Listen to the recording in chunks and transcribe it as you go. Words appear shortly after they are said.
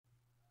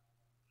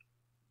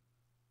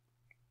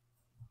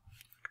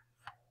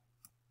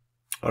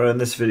All right, in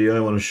this video, I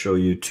want to show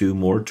you two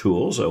more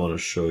tools. I want to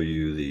show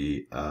you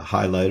the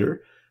highlighter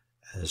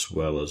as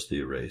well as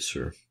the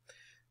eraser.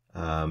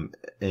 Let's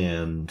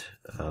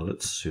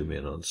zoom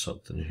in on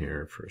something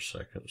here for a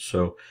second.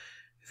 So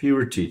if you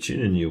were teaching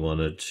and you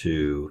wanted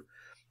to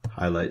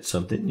highlight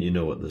something, you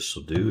know what this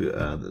will do.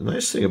 The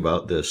nice thing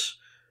about this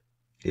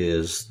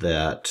is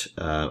that,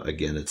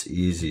 again, it's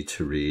easy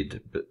to read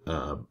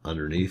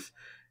underneath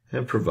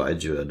and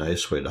provides you a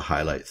nice way to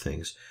highlight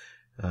things.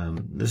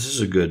 This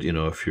is a good,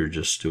 if you're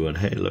just doing,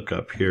 hey, look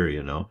up here,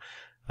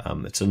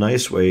 it's a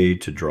nice way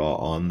to draw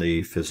on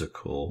the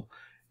physical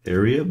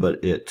area,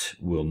 but it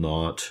will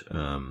not,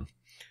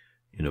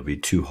 be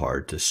too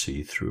hard to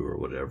see through or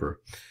whatever.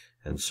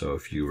 And so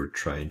if you were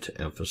trying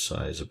to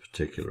emphasize a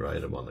particular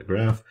item on the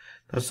graph,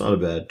 that's not a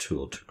bad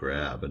tool to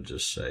grab and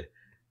just say,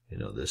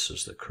 this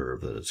is the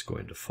curve that it's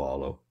going to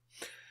follow.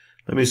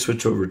 Let me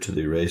switch over to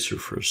the eraser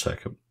for a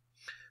second.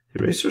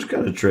 The eraser is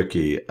kind of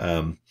tricky.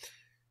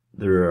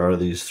 There are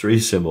these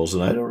three symbols,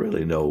 and I don't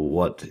really know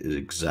what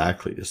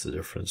exactly is the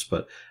difference,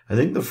 but I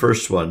think the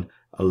first one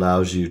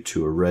allows you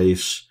to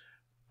erase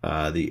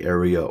the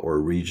area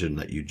or region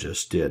that you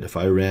just did. If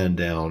I ran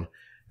down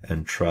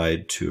and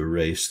tried to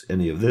erase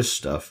any of this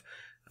stuff,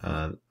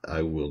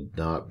 I will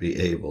not be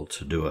able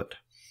to do it.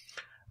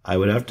 I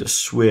would have to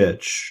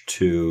switch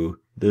to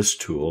this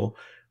tool,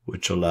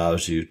 which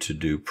allows you to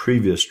do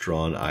previous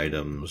drawn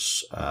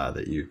items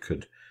that you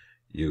could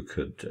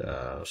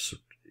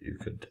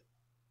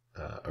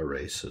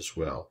erase as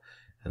well.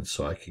 And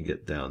so I can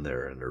get down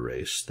there and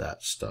erase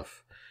that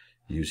stuff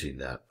using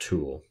that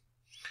tool.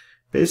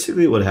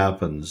 Basically what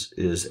happens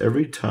is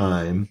every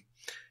time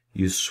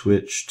you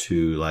switch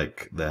to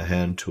like the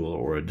hand tool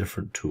or a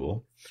different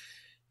tool,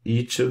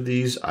 each of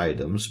these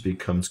items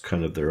becomes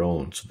kind of their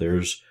own. So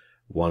there's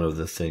one of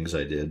the things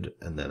I did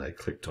and then I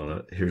clicked on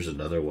it. Here's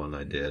another one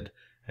I did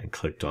and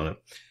clicked on it.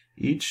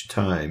 Each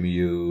time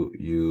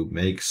you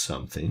make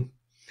something,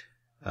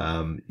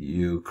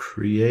 you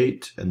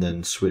create and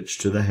then switch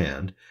to the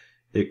hand,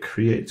 it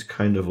creates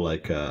kind of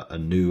like a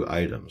new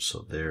item.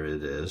 So there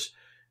it is,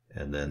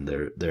 and then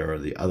there are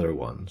the other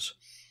ones.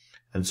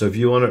 And so if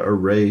you want to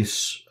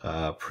erase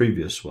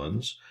previous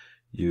ones,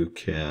 you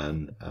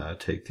can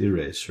take the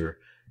eraser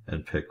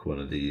and pick one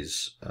of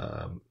these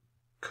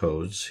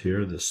codes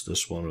here,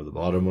 this one or the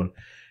bottom one,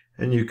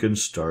 and you can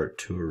start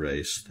to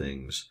erase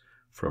things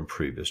from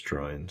previous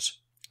drawings.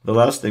 The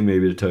last thing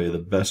maybe to tell you, the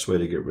best way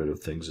to get rid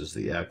of things is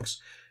the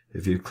X.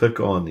 If you click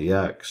on the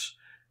X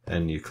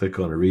and you click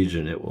on a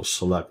region, it will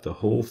select the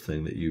whole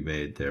thing that you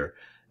made there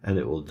and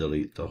it will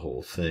delete the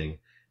whole thing.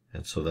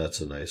 And so that's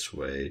a nice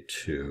way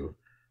to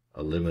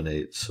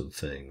eliminate some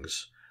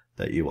things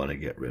that you want to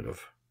get rid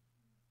of.